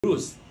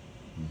produce,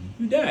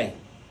 you die.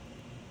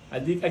 I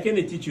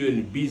cannot teach you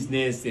in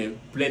business,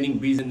 planning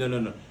business.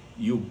 No.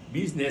 You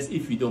business,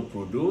 if you don't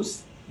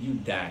produce, you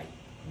die.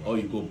 Right. Or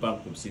you go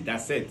bankruptcy.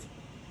 That's it.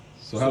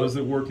 So how does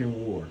it work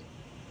in war?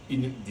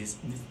 In this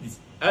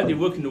how they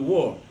work in the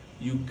war,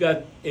 you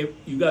got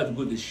to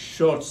go to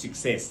short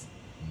success.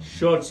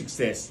 Short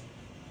success.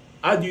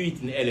 How do you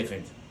eat an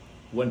elephant?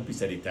 One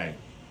piece at a time.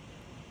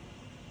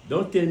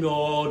 Don't tell me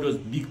all those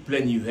big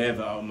plans you have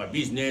on my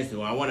business,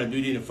 or I want to do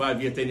it in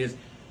 5 years, 10 years.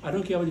 I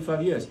don't care about the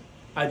 5 years.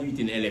 How do you eat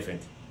an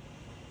elephant?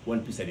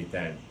 One piece at a time.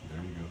 There you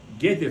go.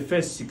 Get the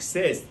first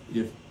success.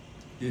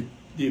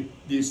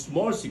 The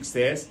small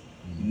success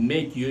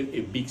make you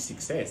a big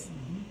success.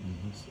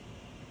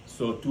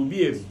 So to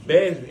be a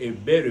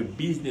better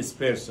business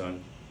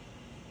person,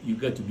 you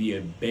got to be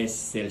a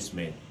best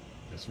salesman.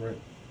 That's right.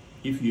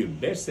 If you're a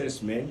best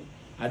salesman,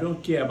 I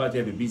don't care about you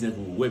have a business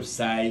with a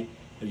website.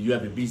 You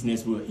have a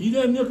business with, you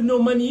don't make no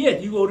money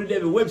yet. You already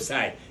have a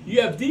website.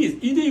 You have this. You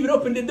didn't even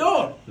open the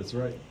door. That's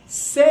right.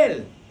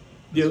 Sell.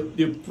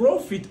 The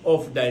profit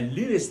of the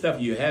little stuff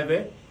you have,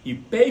 you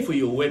pay for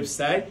your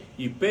website,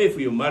 you pay for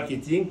your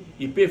marketing,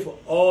 you pay for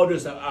all the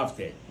stuff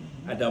after.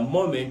 At the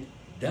moment,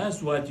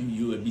 that's what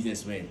you're a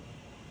businessman.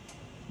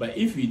 But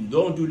if you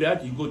don't do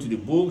that, you go to the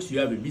books, you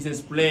have a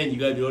business plan, you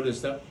got the other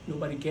stuff,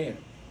 nobody cares.